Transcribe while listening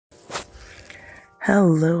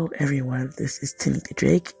Hello, everyone. This is Timothy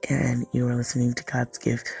Drake, and you are listening to God's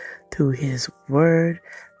Gift through His Word,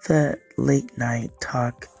 the late night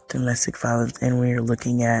talk, domestic violence, and we are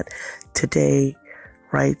looking at today,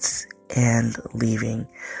 rights and leaving.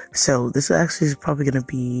 So this actually is probably going to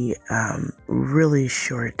be really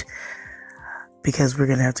short because we're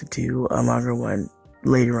going to have to do a longer one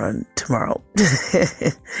later on tomorrow.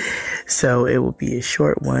 So it will be a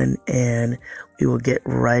short one and we will get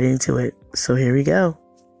right into it. So here we go.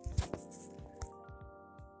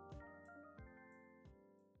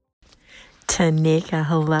 Tanika,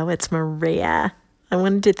 hello, it's Maria. I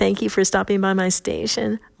wanted to thank you for stopping by my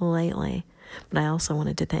station lately, but I also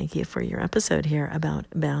wanted to thank you for your episode here about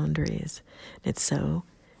boundaries. It's so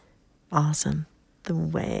awesome the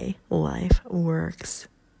way life works.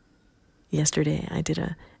 Yesterday, I did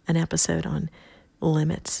an episode on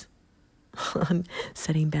limits, on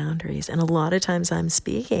setting boundaries, and a lot of times I'm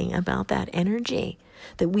speaking about that energy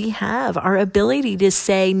that we have, our ability to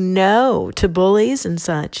say no to bullies and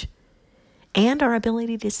such. And our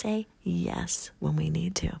ability to say yes when we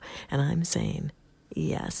need to. And I'm saying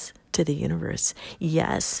yes to the universe.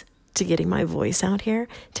 Yes to getting my voice out here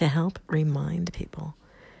to help remind people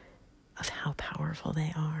of how powerful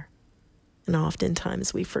they are. And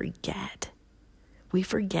oftentimes we forget. We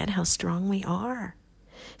forget how strong we are.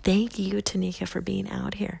 Thank you, Tanika, for being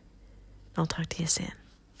out here. I'll talk to you soon.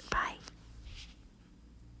 Bye.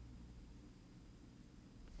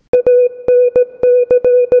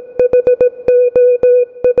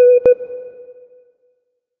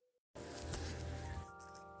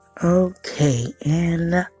 Okay,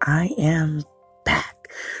 and I am back.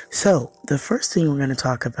 So the first thing we're going to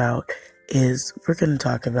talk about is we're going to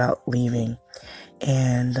talk about leaving,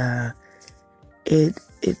 and it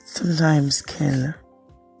sometimes can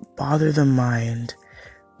bother the mind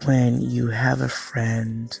when you have a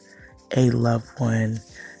friend, a loved one,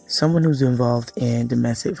 someone who's involved in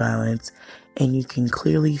domestic violence, and you can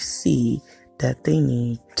clearly see that they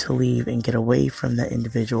need to leave and get away from that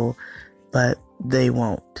individual, but they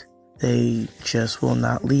won't. They just will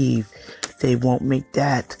not leave. They won't make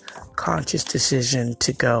that conscious decision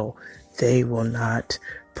to go. They will not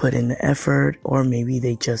put in the effort, or maybe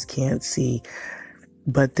they just can't see.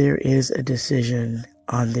 But there is a decision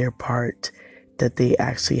on their part that they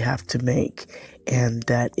actually have to make, and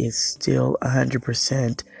that is still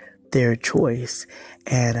 100% their choice.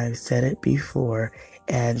 And I've said it before,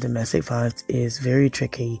 and domestic violence is very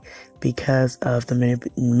tricky because of the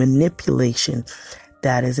manipulation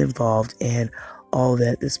that is involved and all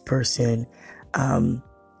that this person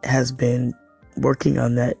has been working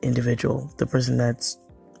on that individual, the person that's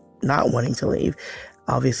not wanting to leave.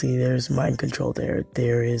 Obviously, there's mind control there.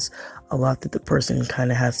 There is a lot that the person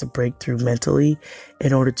kind of has to break through mentally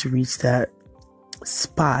in order to reach that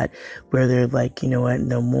spot where they're like, you know what,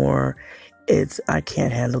 no more. I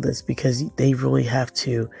can't handle this, because they really have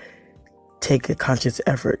to take a conscious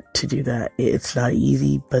effort to do that. It's not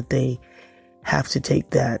easy, but they have to take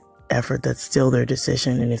that effort. That's still their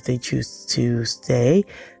decision. And if they choose to stay,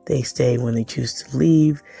 they stay. When they choose to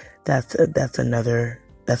leave, that's another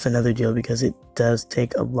deal, because it does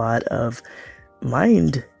take a lot of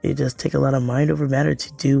mind. It does take a lot of mind over matter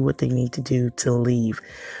to do what they need to do to leave.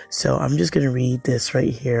 So I'm just going to read this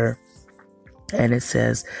right here. And it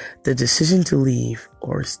says, the decision to leave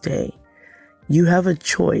or stay. You have a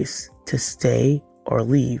choice to stay or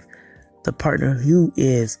leave the partner who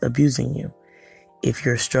is abusing you. If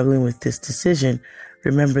you're struggling with this decision,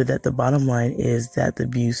 remember that the bottom line is that the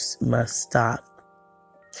abuse must stop.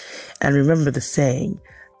 And remember the saying,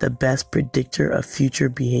 the best predictor of future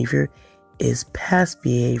behavior is past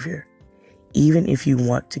behavior. Even if you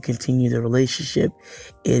want to continue the relationship,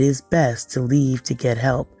 it is best to leave to get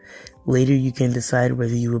help. Later, you can decide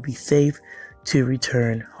whether you will be safe to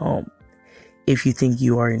return home. If you think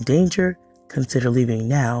you are in danger, consider leaving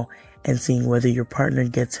now and seeing whether your partner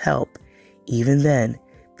gets help. Even then,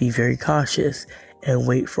 be very cautious and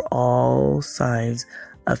wait for all signs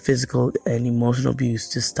of physical and emotional abuse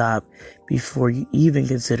to stop before you even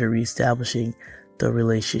consider reestablishing the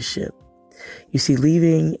relationship. You see,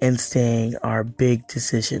 leaving and staying are big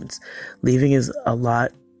decisions. Leaving is a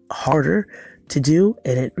lot harder to do,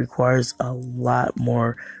 and it requires a lot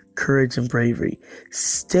more courage and bravery.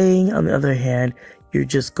 Staying, on the other hand, you're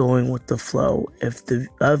just going with the flow of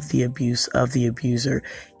the abuse of the abuser.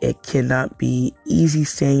 It cannot be easy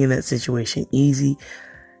staying in that situation. Easy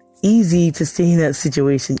to stay in that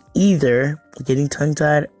situation either. Getting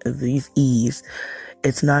tongue-tied of these E's.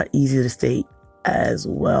 It's not easy to stay as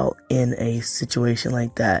well in a situation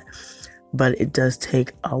like that. But it does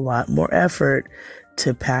take a lot more effort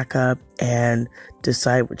to pack up and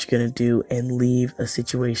decide what you're going to do and leave a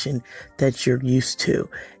situation that you're used to.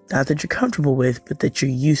 Not that you're comfortable with, but that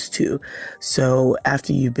you're used to. So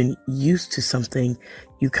after you've been used to something,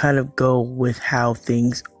 you kind of go with how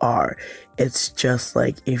things are. It's just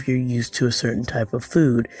like if you're used to a certain type of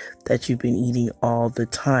food that you've been eating all the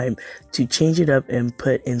time, to change it up and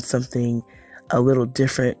put in something a little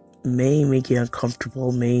different may make you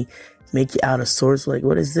uncomfortable, may make you out of sorts. Like,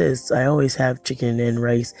 what is this? I always have chicken and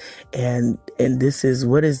rice, and this is,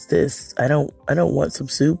 what is this? I don't want some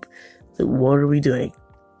soup. What are we doing?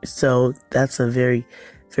 So that's a very,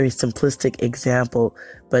 very simplistic example,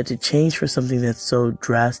 but to change for something that's so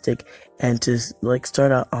drastic and to like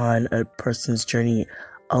start out on a person's journey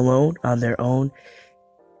alone, on their own,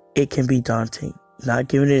 it can be daunting. Not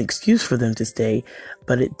giving an excuse for them to stay,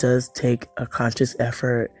 but it does take a conscious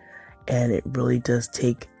effort, and it really does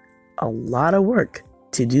take a lot of work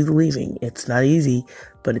to do the leaving. It's not easy,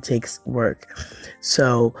 but it takes work.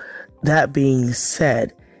 So that being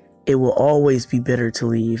said, it will always be better to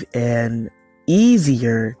leave and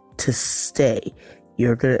easier to stay.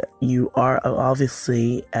 You are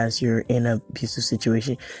obviously, as you're in an abusive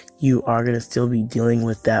situation, you are going to still be dealing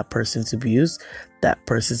with that person's abuse, that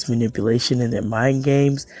person's manipulation and their mind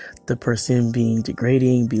games, the person being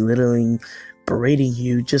degrading, belittling, berating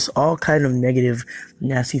you, just all kind of negative,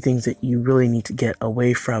 nasty things that you really need to get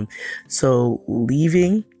away from. So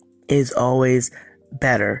leaving is always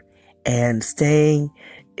better, and staying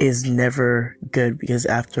is never good, because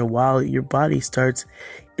after a while your body starts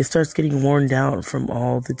getting worn down from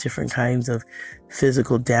all the different kinds of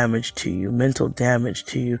physical damage to you, mental damage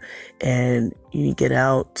to you, and you get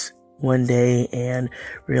out one day and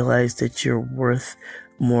realize that you're worth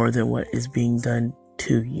more than what is being done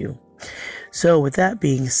to you. So with that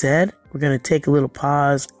being said, we're going to take a little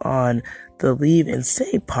pause on the leave and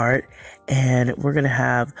stay part, and we're going to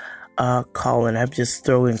have a call-in. I'm just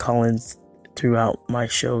throwing call-ins throughout my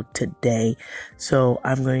show today. So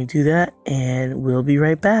I'm going to do that, and we'll be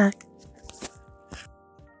right back.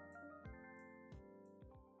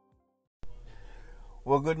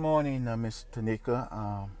 Well, good morning, Miss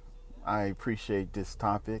Tanika. I appreciate this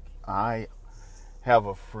topic. I have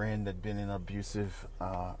a friend that's been in an abusive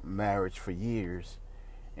marriage for years,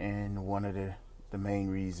 and one of the main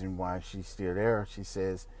reason why she's still there, she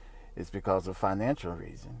says, is because of financial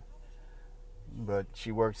reason. But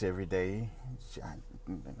she works every day.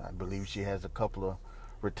 I believe she has a couple of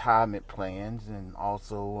retirement plans, and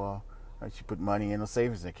also she put money in a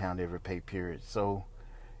savings account every pay period. So,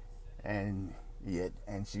 and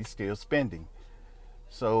she's still spending.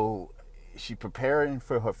 So she preparing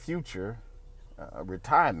for her future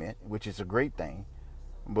retirement, which is a great thing.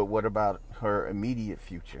 But what about her immediate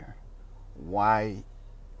future? Why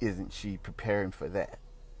isn't she preparing for that?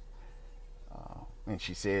 And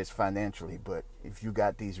she says financially, but if you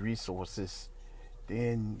got these resources,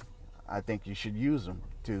 then I think you should use them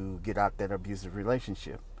to get out that abusive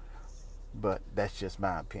relationship. But that's just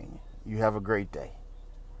my opinion. You have a great day.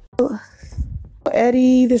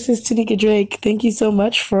 Eddie, this is Tanika Drake. Thank you so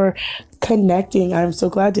much for connecting. I'm so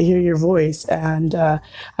glad to hear your voice, and I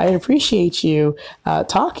appreciate you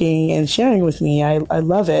talking and sharing with me. I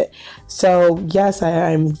love it. So yes,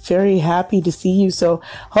 I'm very happy to see you. So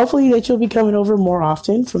hopefully that you'll be coming over more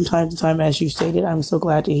often from time to time, as you stated. I'm so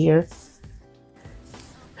glad to hear.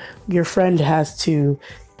 Your friend has to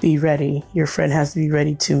be ready. Your friend has to be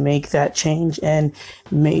ready to make that change and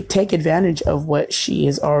take advantage of what she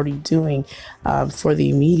is already doing. For the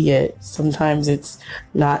immediate, sometimes it's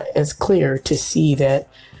not as clear to see that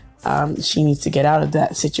she needs to get out of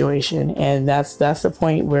that situation, and that's the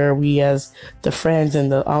point where we, as the friends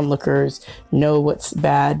and the onlookers, know what's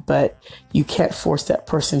bad, but you can't force that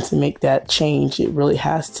person to make that change. It really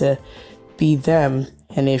has to be them.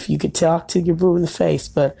 And if you could talk to your boo in the face,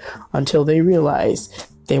 but until they realize,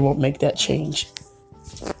 they won't make that change.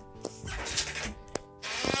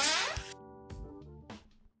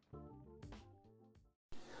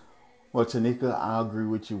 Well, Tanika, I agree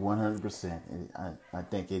with you 100%. I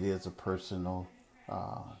think it is a personal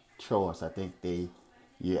choice. I think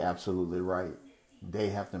you're absolutely right. They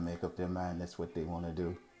have to make up their mind. That's what they want to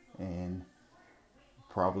do. And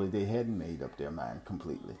probably they hadn't made up their mind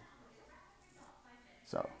completely.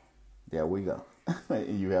 So, there we go.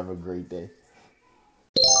 You have a great day.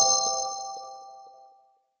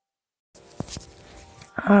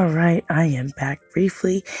 All right, I am back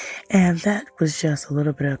briefly, and that was just a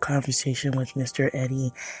little bit of conversation with Mr.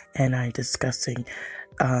 Eddie and I discussing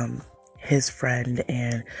his friend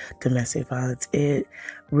and domestic violence. It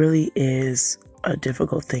really is a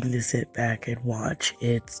difficult thing to sit back and watch.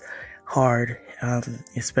 It's hard.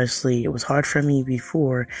 Especially, it was hard for me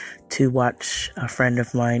before to watch a friend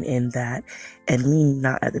of mine in that, and me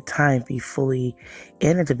not at the time be fully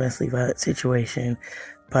in a domestically violent situation.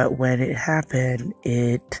 But when it happened,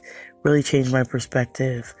 it really changed my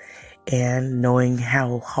perspective, and knowing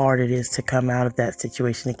how hard it is to come out of that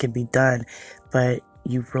situation. It can be done, but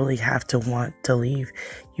you really have to want to leave.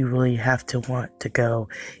 You really have to want to go.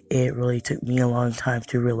 It really took me a long time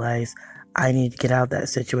to realize I need to get out of that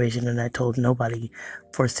situation, and I told nobody.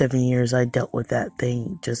 For 7 years, I dealt with that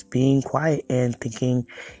thing, just being quiet and thinking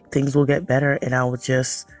things will get better, and I'll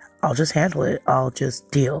just handle it. I'll just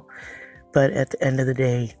deal. But at the end of the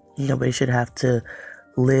day, nobody should have to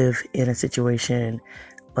live in a situation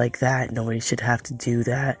like that. Nobody should have to do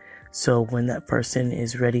that. So when that person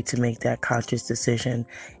is ready to make that conscious decision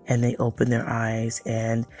and they open their eyes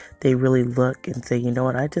and they really look and say, you know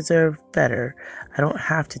what, I deserve better. I don't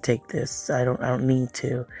have to take this. I don't need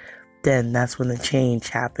to. Then that's when the change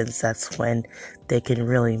happens. That's when they can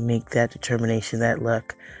really make that determination that,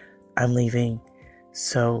 look, I'm leaving.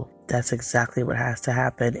 So that's exactly what has to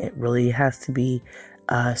happen. It really has to be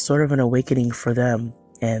sort of an awakening for them.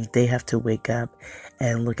 And they have to wake up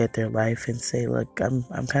and look at their life and say, look,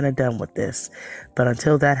 I'm kind of done with this. But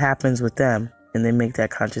until that happens with them and they make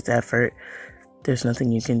that conscious effort, there's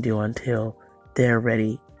nothing you can do until they're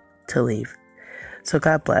ready to leave. So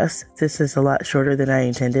God bless. This is a lot shorter than I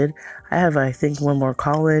intended. I have, I think, one more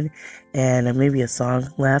call-in and maybe a song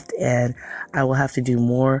left, and I will have to do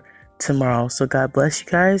more tomorrow. So God bless you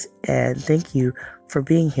guys, and thank you for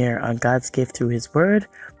being here on God's Gift Through His Word,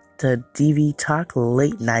 the DV Talk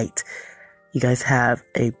Late Night. You guys have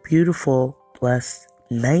a beautiful, blessed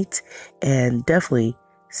night, and definitely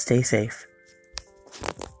stay safe.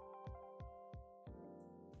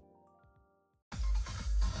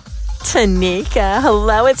 Tanika,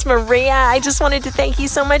 hello, it's Maria. I just wanted to thank you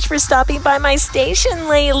so much for stopping by my station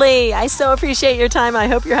lately. I so appreciate your time. I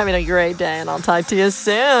hope you're having a great day, and I'll talk to you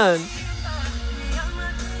soon.